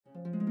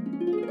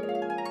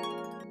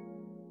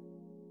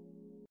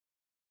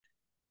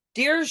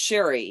Dear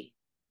Cheri,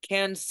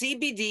 can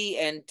CBD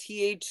and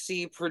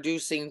THC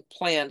producing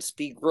plants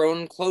be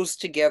grown close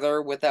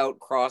together without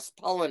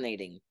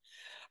cross-pollinating?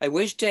 I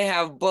wish to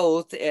have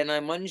both, and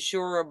I'm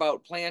unsure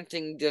about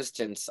planting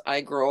distance.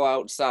 I grow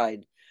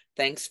outside.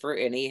 Thanks for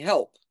any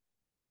help.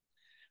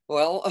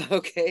 Well,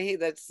 okay,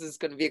 this is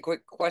going to be a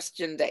quick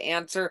question to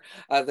answer.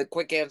 The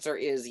quick answer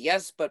is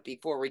yes, but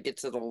before we get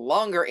to the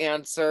longer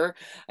answer,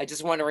 I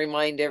just want to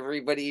remind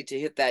everybody to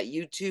hit that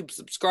YouTube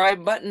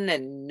subscribe button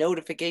and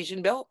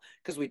notification bell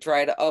because we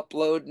try to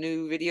upload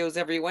new videos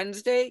every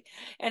Wednesday,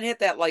 and hit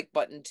that like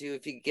button too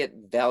if you get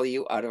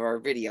value out of our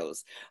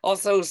videos.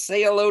 Also,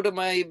 say hello to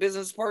my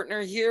business partner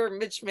here,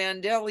 Mitch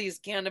Mandel. He's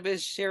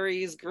Cannabis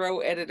Cheri's grow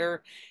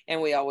editor, and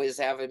we always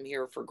have him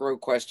here for grow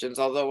questions,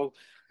 although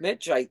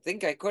Mitch, I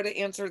think I could have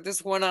answered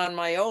this one on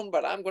my own,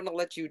 but I'm going to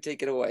let you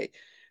take it away.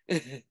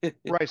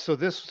 Right. So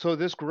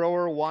this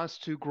grower wants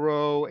to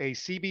grow a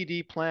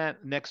CBD plant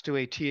next to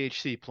a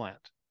THC plant.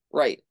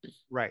 Right,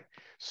 Right.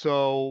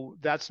 So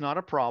that's not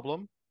a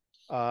problem,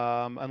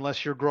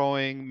 unless you're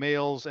growing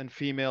males and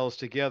females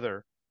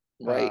together.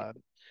 right, Uh,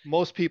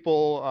 Most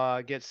people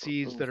get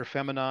seeds that are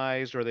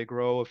feminized, or they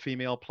grow a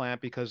female plant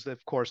because,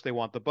 of course, they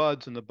want the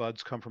buds, and the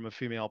buds come from a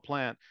female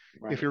plant.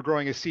 If right. you're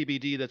growing a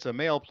CBD that's a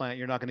male plant,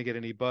 you're not going to get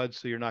any buds,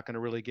 so you're not going to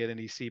really get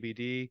any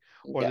CBD.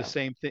 Or the Yeah.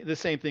 same thing, the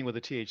same thing with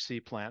a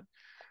THC plant.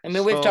 I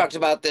mean, we've So, talked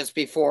about this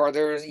before.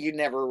 You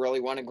never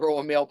really want to grow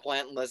a male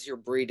plant unless you're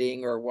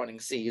breeding or wanting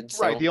seeds.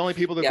 right, So, the only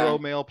people that yeah, grow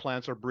male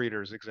plants are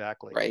breeders,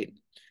 exactly. right.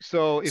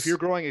 So if you're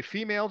growing a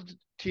female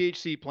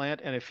THC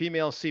plant and a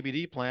female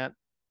CBD plant,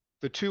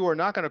 the two are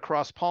not going to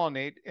cross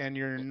pollinate, and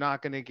you're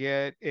not going to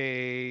get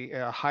a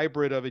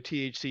hybrid of a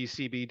THC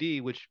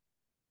CBD, which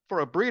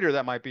for a breeder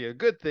that might be a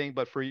good thing,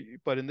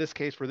 but in this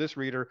case for this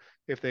reader,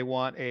 if they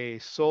want a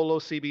solo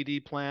CBD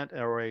plant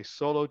or a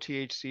solo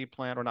THC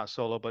plant, or not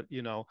solo, but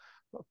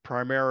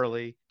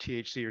primarily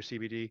THC or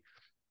CBD,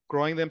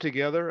 growing them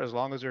together, as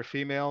long as they're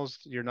females,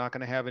 you're not going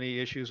to have any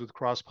issues with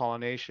cross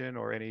pollination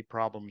or any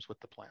problems with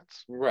the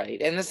plants. Right.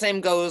 And the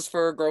same goes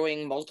for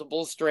growing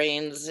multiple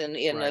strains in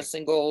a Right.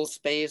 single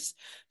space.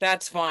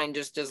 That's fine,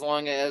 just as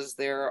long as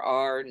there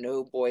are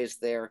no boys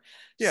there.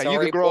 Yeah, you could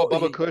Sorry, grow a Bubba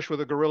boy. Kush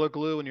with a Gorilla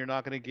Glue, and you're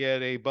not going to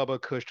get a Bubba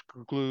Kush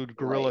glued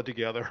gorilla Right.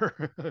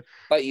 together.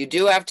 But you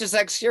do have to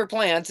sex your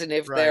plants, and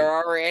if there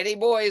Right. are any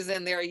boys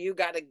in there, you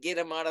got to get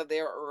them out of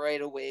there right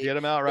away. Get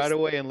them out right 'Cause-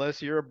 away,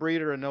 unless you're a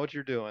breeder and know what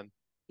you're doing.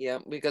 Yeah,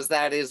 because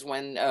that is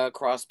when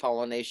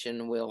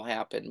cross-pollination will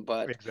happen.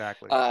 But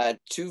Exactly.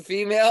 two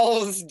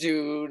females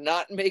do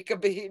not make a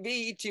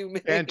baby.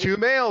 And two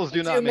males do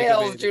Two not make a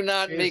males do baby.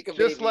 not It's make a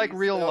just like baby.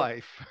 real So,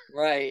 life.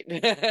 right.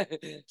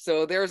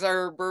 So there's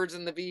our birds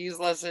and the bees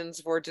lessons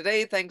for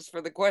today. Thanks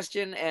for the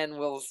question, and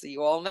we'll see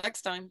you all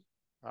next time.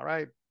 All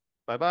right.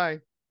 Bye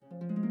bye.